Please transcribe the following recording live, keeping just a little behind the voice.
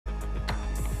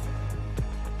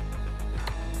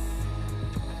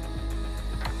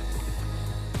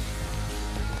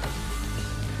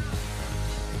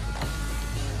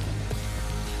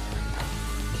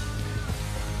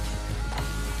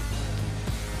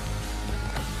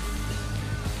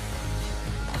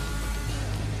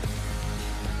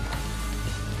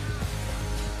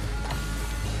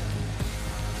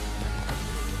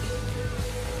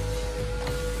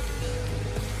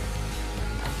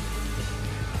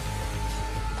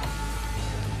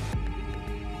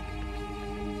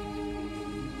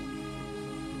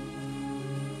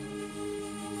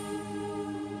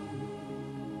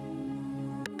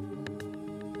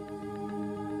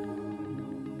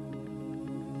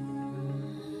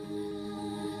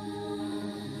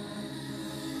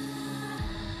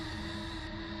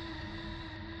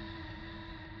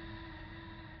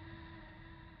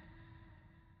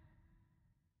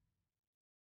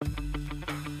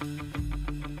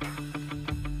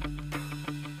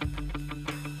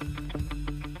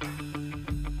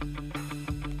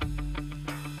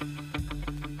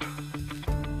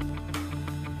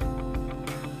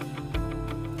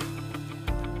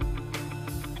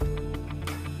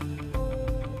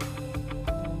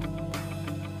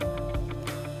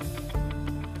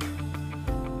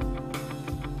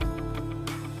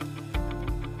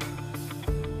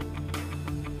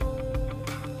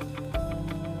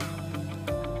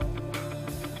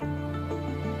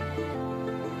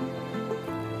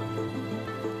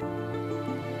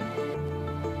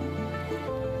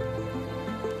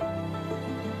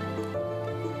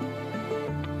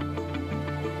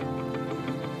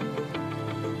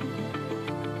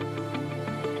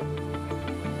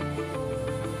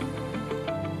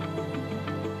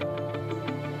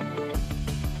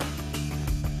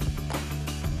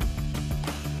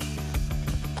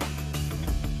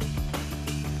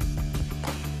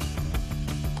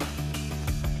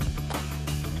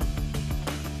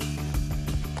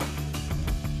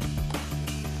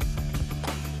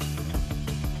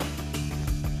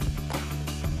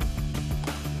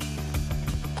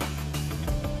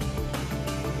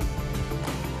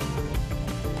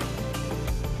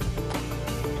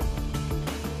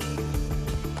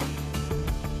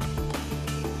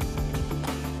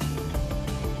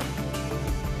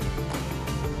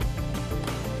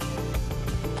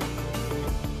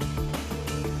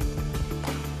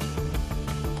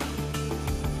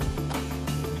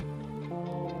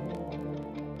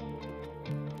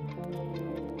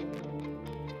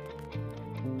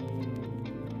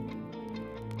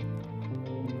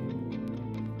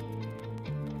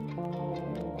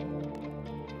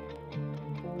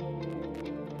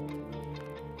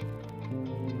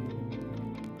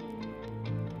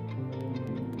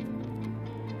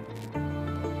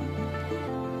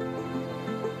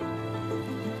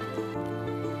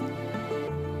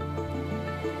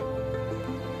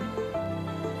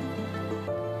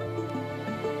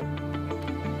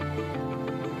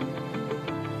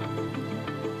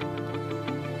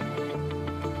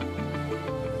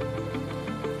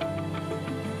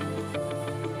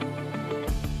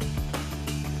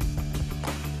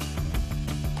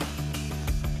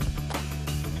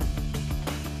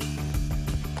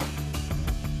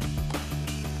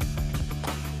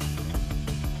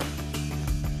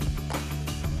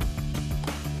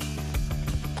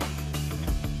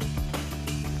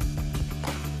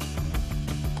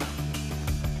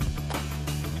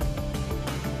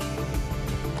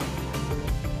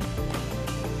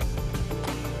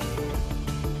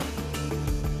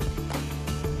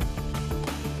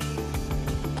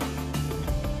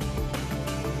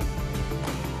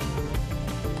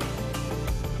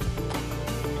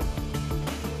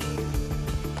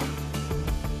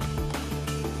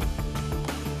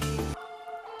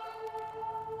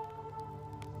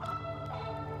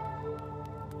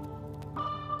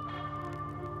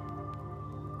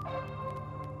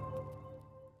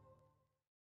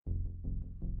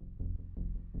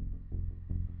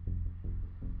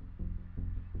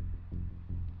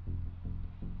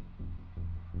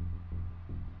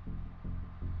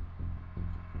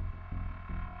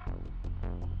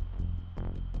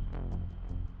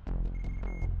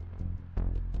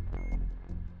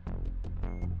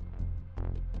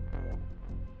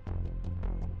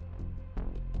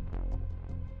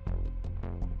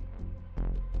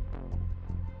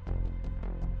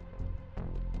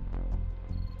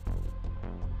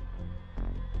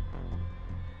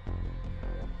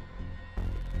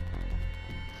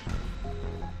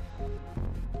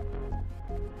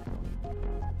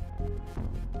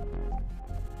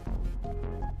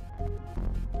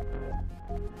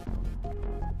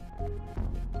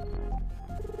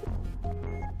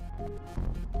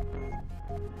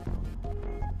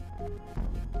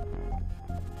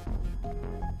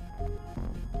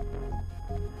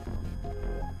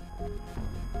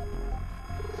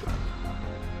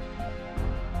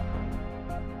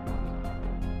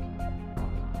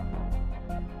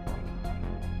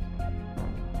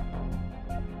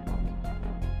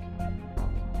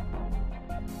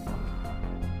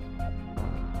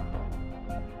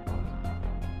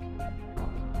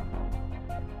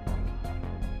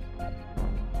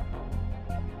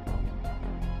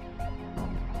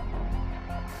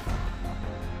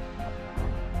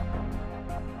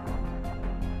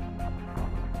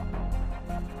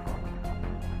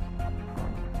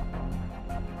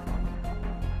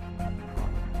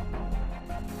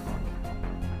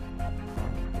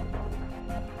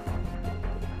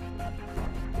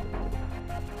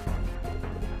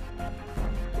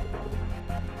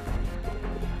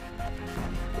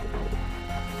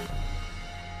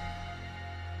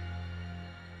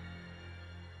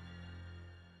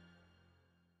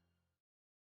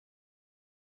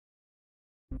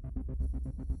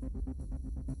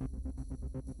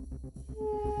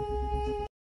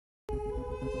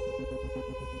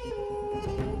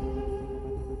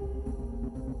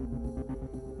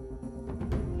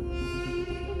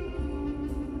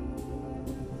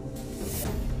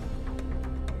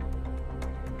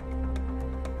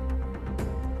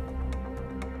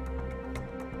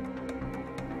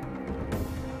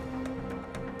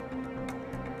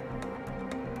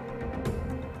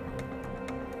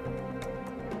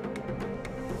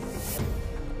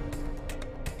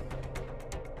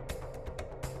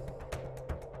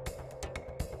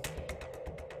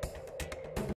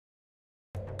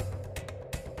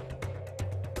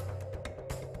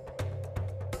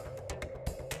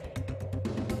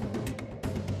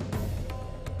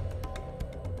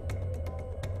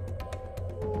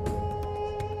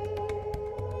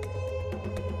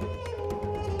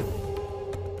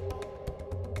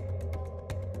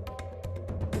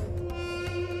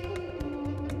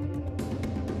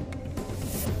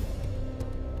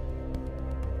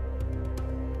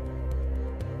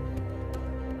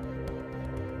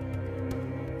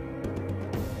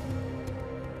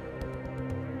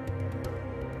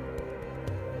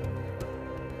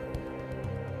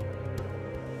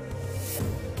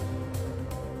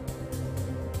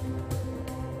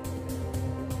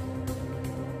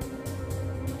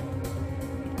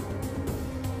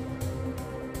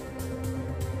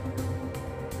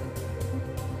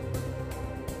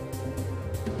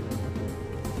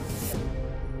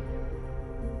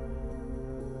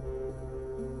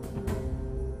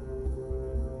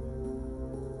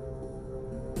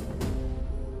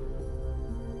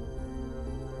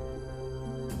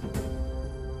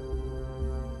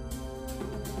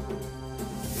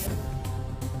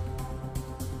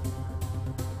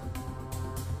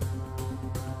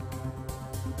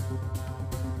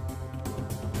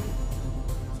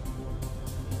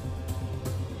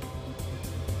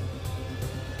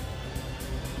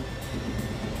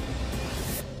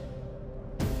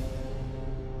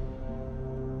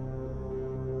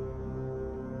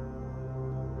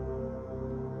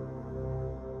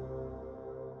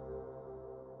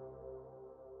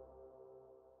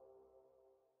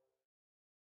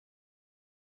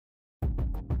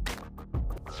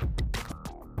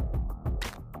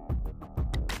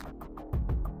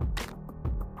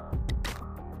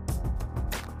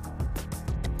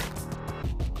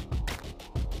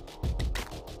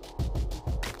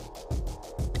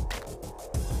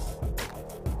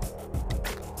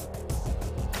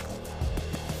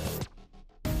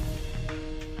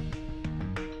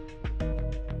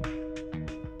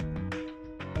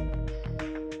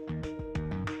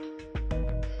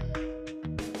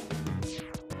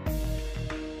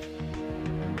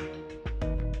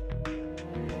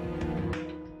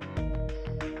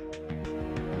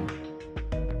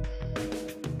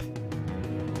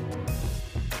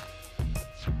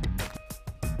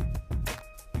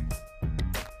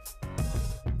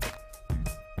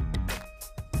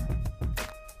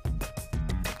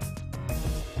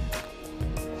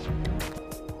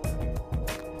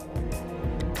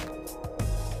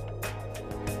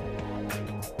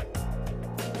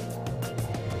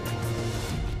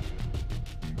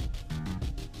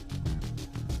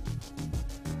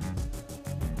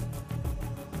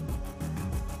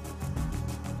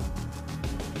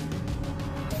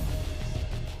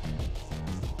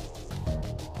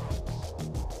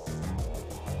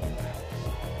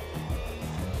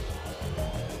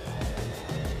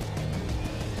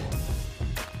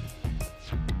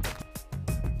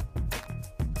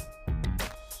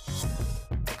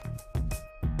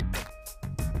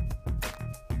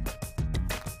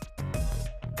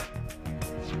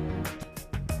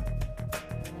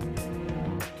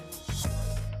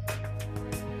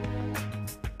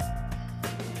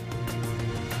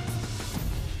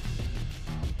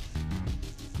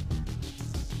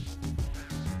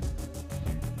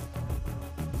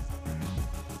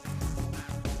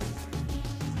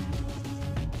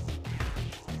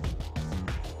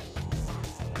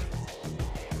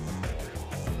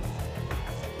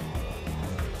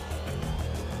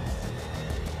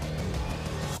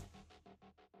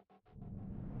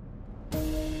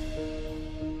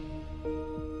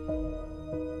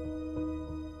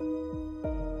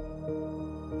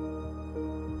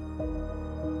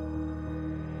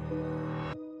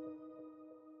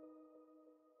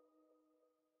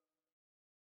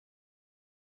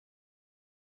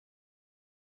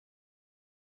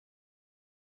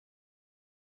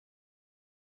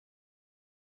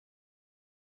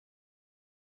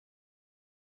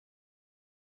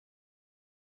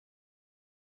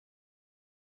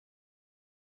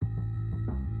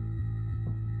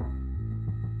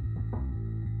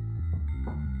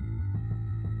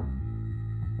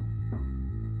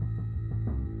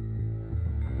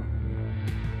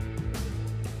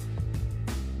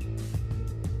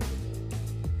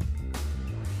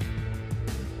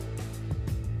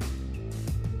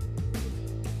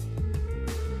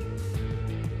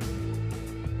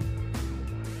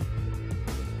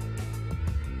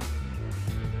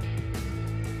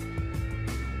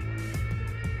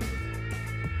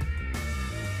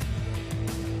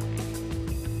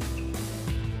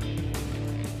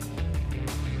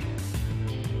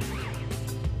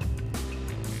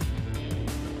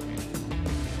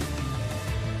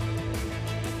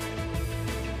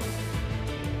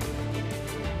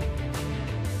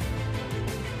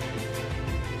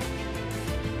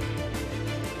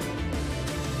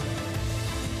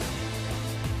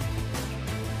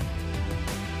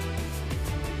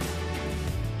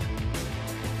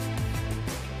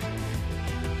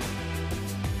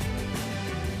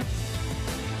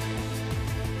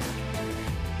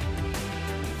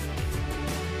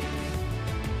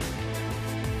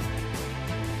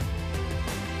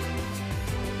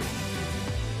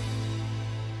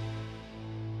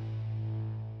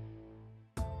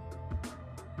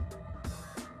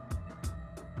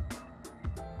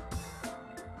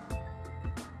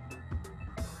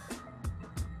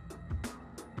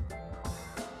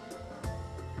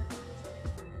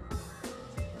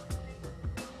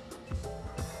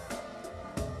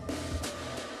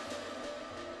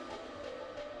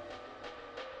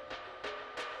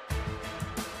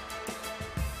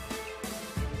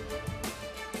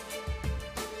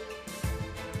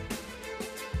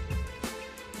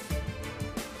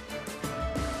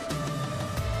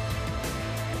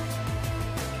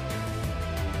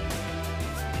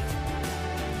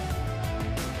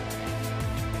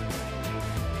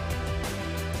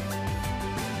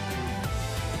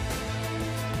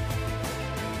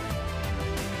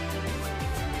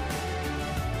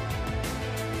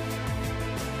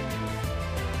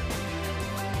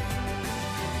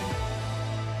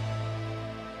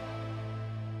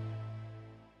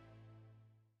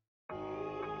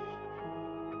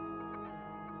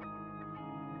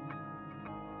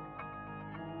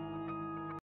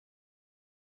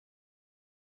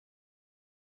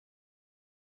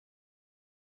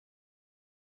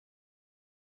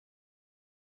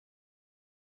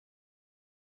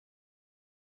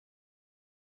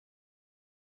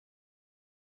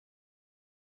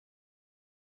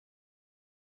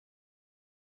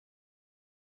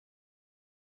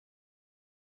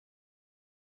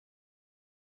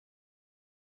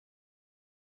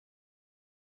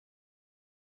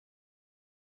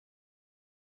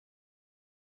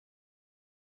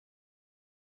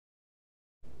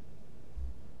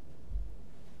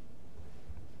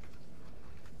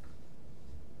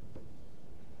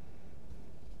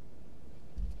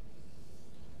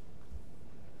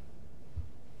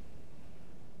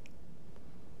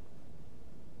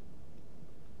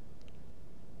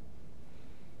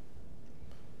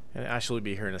And Ashley will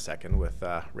be here in a second with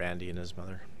Randy and his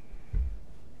mother.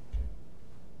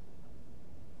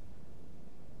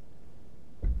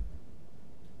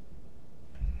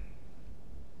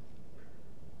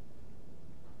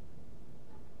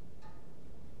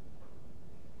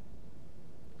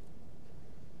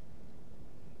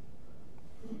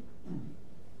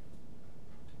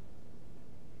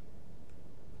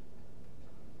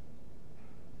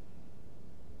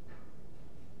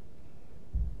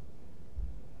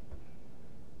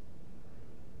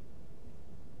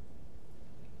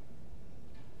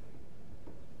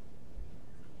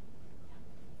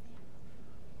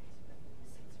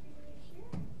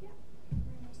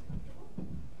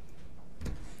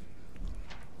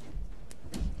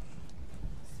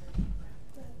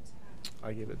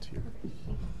 I gave it to you.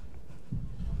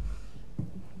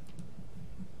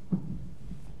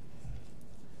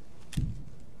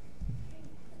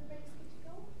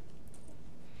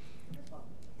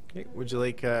 Okay, would you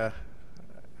like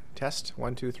test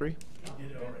 1, 2, 3? I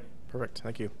did it already. Perfect,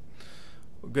 thank you.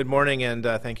 Well, good morning, and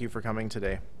thank you for coming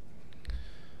today.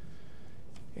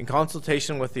 In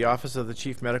consultation with the Office of the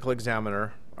Chief Medical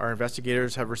Examiner, our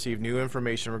investigators have received new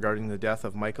information regarding the death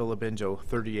of Michael LABINJO,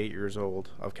 38 years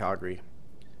old, of Calgary.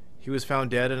 He was found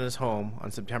dead in his home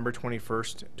on September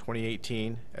 21st,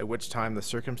 2018, at which time the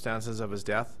circumstances of his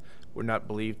death were not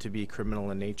believed to be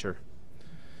criminal in nature.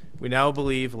 We now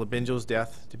believe LABINJO's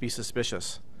death to be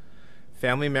suspicious.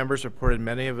 Family members reported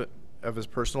many of his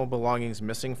personal belongings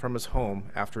missing from his home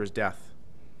after his death.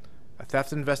 A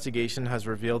theft investigation has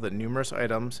revealed that numerous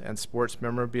items and sports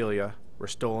memorabilia were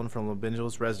stolen from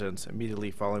LABINJO's residence immediately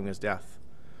following his death.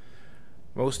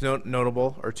 Most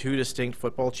notable are 2 distinct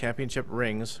football championship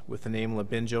rings with the name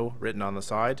LABINJO written on the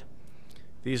side.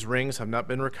 These rings have not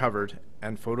been recovered,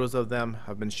 and photos of them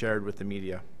have been shared with the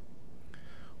media.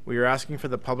 We are asking for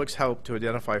the public's help to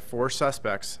identify 4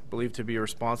 suspects believed to be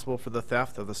responsible for the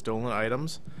theft of the stolen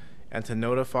items and to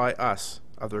notify us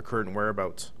of their current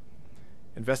whereabouts.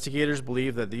 Investigators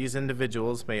believe that these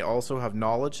individuals may also have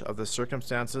knowledge of the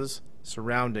circumstances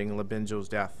surrounding LABINJO's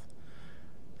death.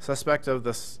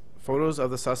 Photos of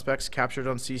the suspects captured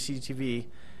on CCTV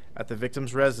at the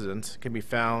victim's residence can be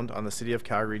found on the City of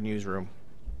Calgary Newsroom.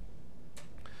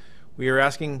 We are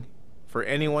asking for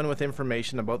anyone with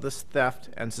information about this theft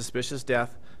and suspicious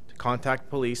death to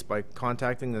contact police by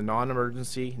contacting the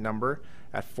non-emergency number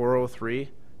at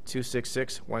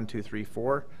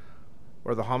 403-266-1234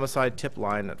 or the homicide tip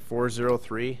line at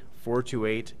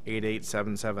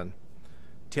 403-428-8877.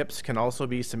 Tips can also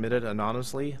be submitted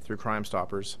anonymously through Crime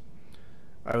Stoppers.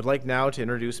 I would like now to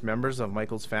introduce members of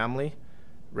Michael's family,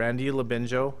 Randy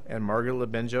LABINJO and Margaret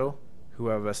LABINJO, who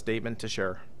have a statement to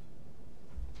share.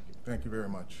 Thank you very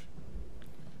much.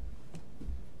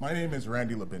 My name is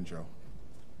Randy LABINJO.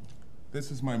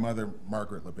 This is my mother,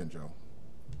 Margaret LABINJO.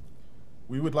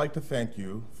 We would like to thank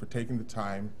you for taking the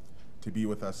time to be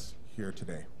with us here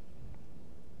today.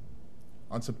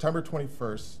 On September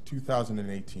 21st,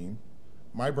 2018,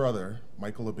 my brother,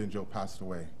 Michael LABINJO, passed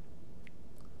away.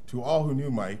 To all who knew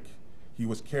Mike, he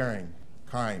was caring,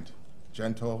 kind,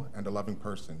 gentle, and a loving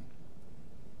person.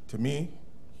 To me,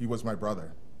 he was my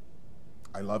brother.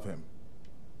 I love him.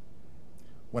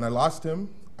 When I lost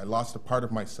him, I lost a part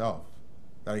of myself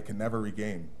that I can never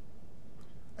regain.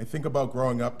 I think about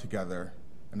growing up together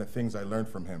and the things I learned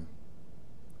from him.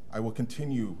 I will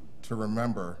continue to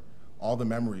remember all the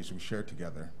memories we shared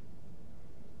together.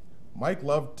 Mike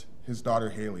loved his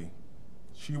daughter, Haley.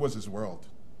 She was his world.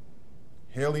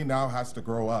 Haley now has to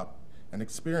grow up and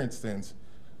experience things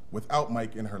without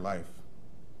Mike in her life.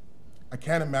 I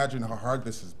can't imagine how hard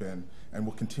this has been and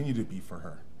will continue to be for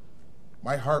her.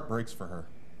 My heart breaks for her.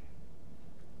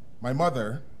 My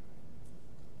mother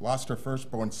lost her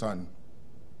firstborn son.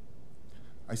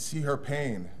 I see her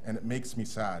pain and it makes me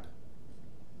sad.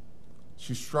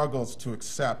 She struggles to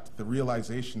accept the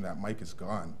realization that Mike is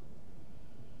gone.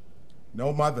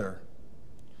 No mother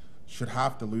should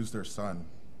have to lose their son.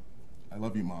 I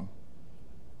love you, Mom.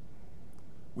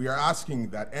 We are asking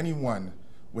that anyone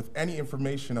with any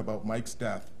information about Mike's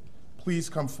death, please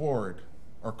come forward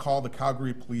or call the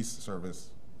Calgary Police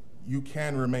Service. You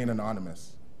can remain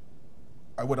anonymous.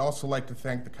 I would also like to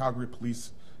thank the Calgary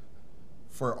Police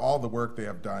for all the work they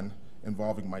have done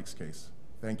involving Mike's case.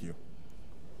 Thank you.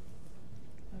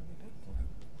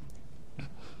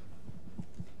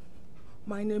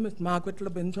 My name is Margaret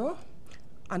LABINJO,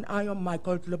 and I am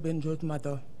Michael LABINJO's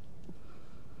mother.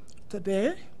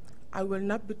 Today, I will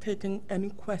not be taking any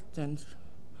questions,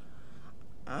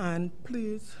 and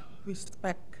please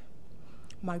respect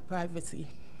my privacy.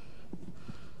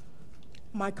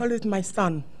 Michael is my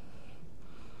son.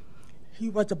 He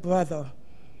was a brother,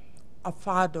 a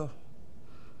father,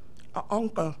 an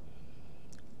uncle,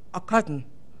 a cousin,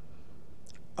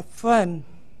 a friend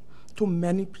to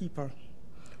many people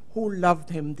who loved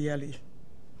him dearly.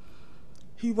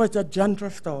 He was a gentle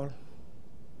soul,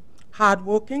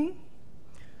 hardworking,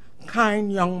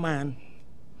 kind young man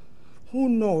who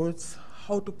knows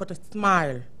how to put a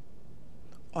smile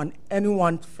on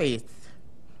anyone's face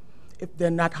if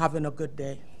they're not having a good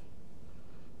day.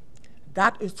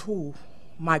 That is who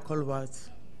Michael was.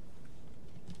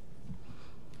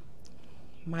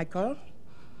 Michael,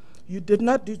 you did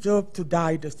not deserve to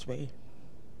die this way.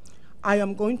 I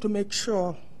am going to make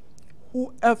sure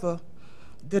whoever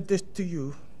did this to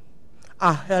you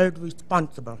are held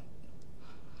responsible.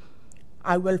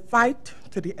 I will fight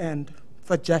to the end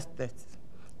for justice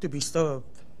to be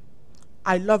served.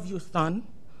 I love you, son,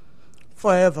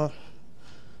 forever.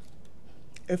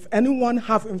 If anyone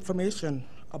have information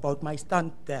about my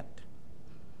son's death,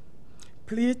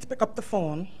 please pick up the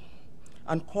phone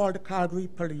and call the Calgary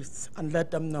police and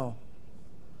let them know.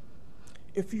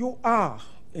 If you are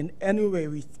in any way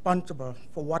responsible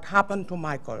for what happened to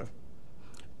Michael,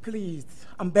 please,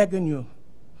 I'm begging you,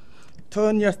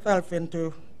 turn yourself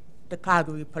into the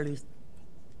Calgary police.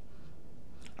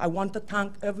 I want to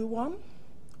thank everyone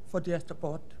for their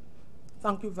support.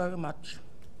 Thank you very much.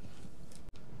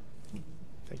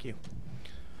 Thank you.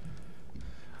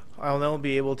 I'll now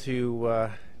be able to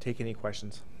take any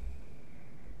questions.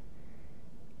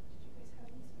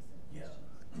 Yeah.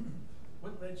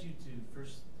 What led you to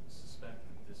first suspect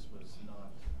that this was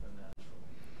not a natural?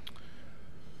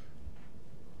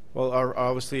 Well,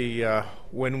 obviously,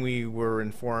 when we were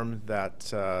informed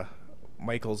that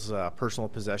Michael's personal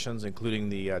possessions, including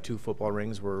the 2 football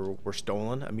rings, were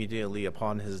stolen immediately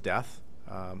upon his death,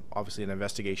 obviously an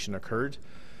investigation occurred.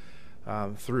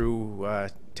 Through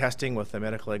testing with the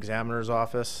medical examiner's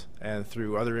office and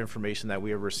through other information that we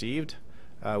have received,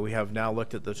 we have now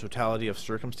looked at the totality of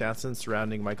circumstances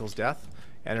surrounding Michael's death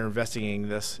and are investigating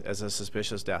this as a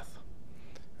suspicious death.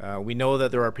 We know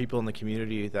that there are people in the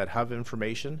community that have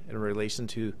information in relation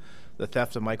to the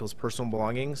theft of Michael's personal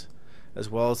belongings, as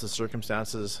well as the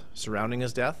circumstances surrounding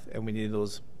his death, and we need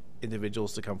those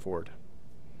individuals to come forward.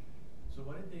 So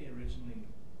why did they originally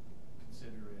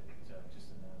consider it just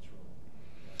a natural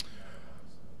death?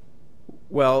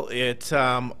 Well, it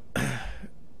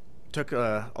took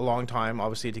a long time,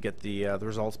 obviously, to get the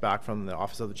results back from the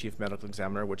Office of the Chief Medical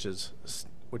Examiner, which is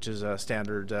a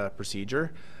standard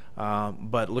procedure.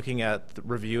 But looking at the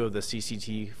review of the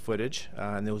CCTV footage,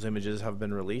 and those images have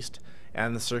been released,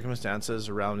 and the circumstances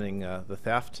surrounding the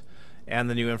theft and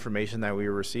the new information that we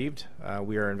received,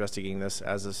 we are investigating this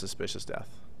as a suspicious death.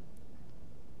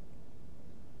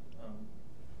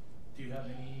 Do you have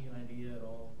any idea at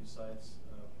all, besides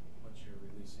what you're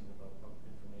releasing about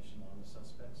information on the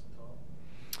suspects at all?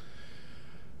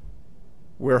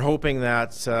 We're hoping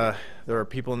that there are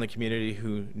people in the community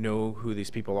who know who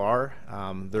these people are,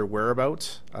 their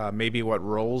whereabouts, maybe what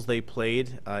roles they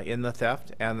played in the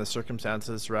theft and the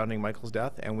circumstances surrounding Michael's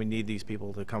death, and we need these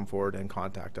people to come forward and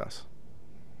contact us.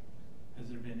 Has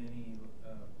there been any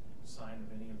sign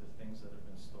of any of the things that have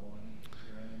been stolen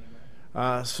here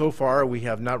anywhere? So far, we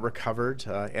have not recovered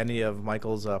any of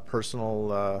Michael's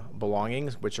personal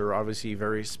belongings, which are obviously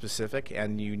very specific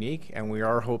and unique, and we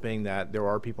are hoping that there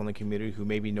are people in the community who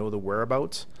maybe know the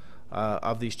whereabouts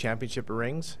of these championship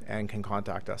rings and can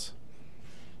contact us.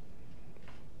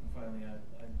 And finally, you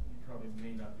probably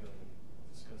may not be able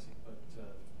to discuss it, but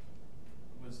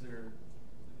does it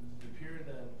appear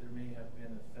that there may have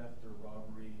been a theft or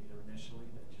robbery initially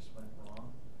that just went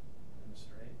wrong and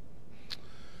astray?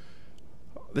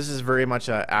 This is very much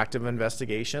an active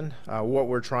investigation. What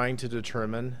we're trying to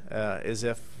determine is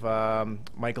if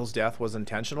Michael's death was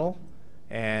intentional,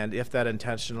 and if that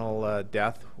intentional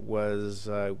death was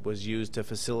used to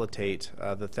facilitate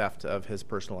the theft of his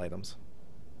personal items.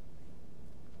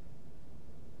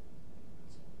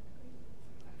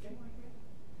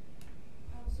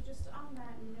 So just on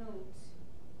that note,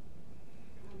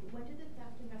 when did the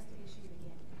theft investigation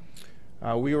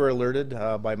begin? We were alerted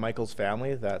by Michael's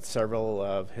family that several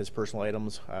of his personal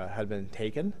items had been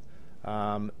taken.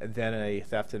 Then a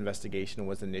theft investigation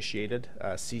was initiated.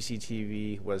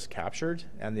 CCTV was captured,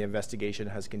 and the investigation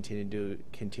has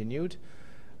continued.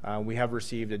 We have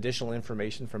received additional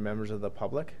information from members of the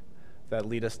public that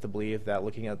lead us to believe that,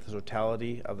 looking at the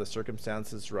totality of the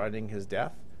circumstances surrounding his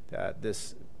death, that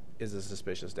this is a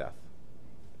suspicious death.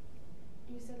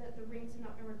 You said that the rings have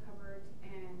not been recovered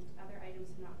and other items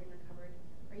have not been recovered.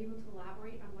 Are you able to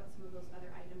elaborate on what some of those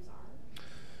other items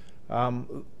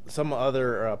Some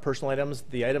other personal items,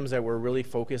 the items that we're really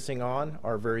focusing on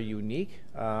are very unique,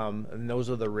 and those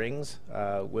are the rings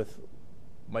with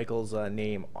Michael's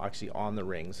name actually on the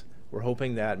rings. We're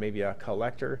hoping that maybe a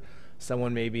collector,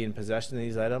 someone may be in possession of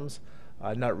these items,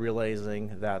 not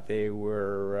realizing that they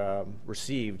were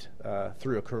received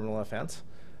through a criminal offense,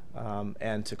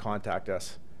 and to contact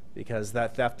us, because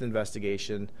that theft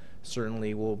investigation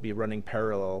certainly will be running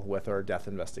parallel with our death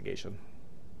investigation.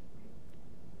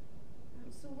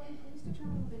 So when police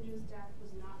determined LABINJO's death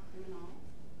was not criminal,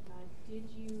 did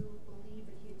you believe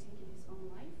that he had taken his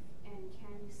own life, and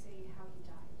can you say how he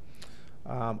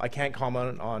died? I can't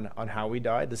comment on how he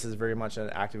died. This is very much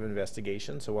an active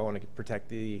investigation, so I want to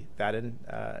protect that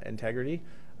integrity.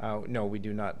 No, we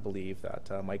do not believe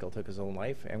that Michael took his own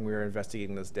life, and we are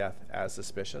investigating this death as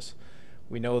suspicious.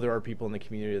 We know there are people in the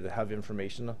community that have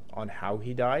information on how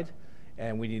he died,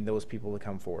 and we need those people to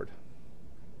come forward.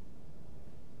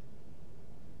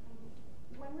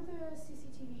 When were the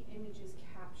CCTV images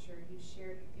captured? You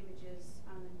shared images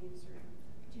on the newsroom.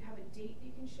 Do you have a date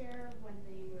you can share of when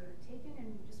they were taken?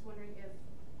 And just wondering if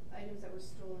items that were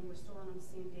stolen on the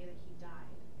same day that he died.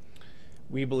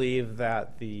 We believe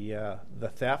that the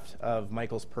theft of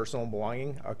Michael's personal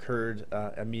belonging occurred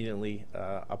immediately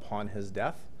upon his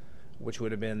death, which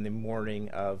would have been the morning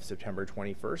of September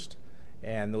 21st.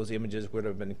 And those images would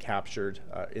have been captured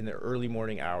in the early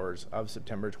morning hours of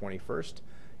September 21st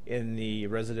in the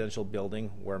residential building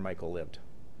where Michael lived.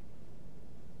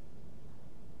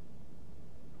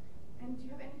 And do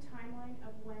you have any timeline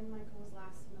of when Michael was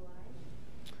last seen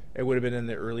alive? It would have been in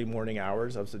the early morning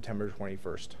hours of September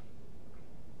 21st.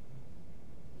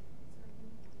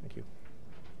 Thank you.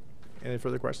 Any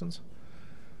further questions?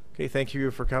 Okay, thank you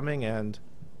for coming, and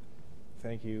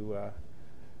thank you,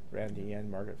 Randy and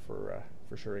Margaret, for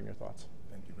sharing your thoughts.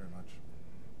 Thank you very much.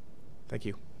 Thank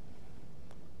you.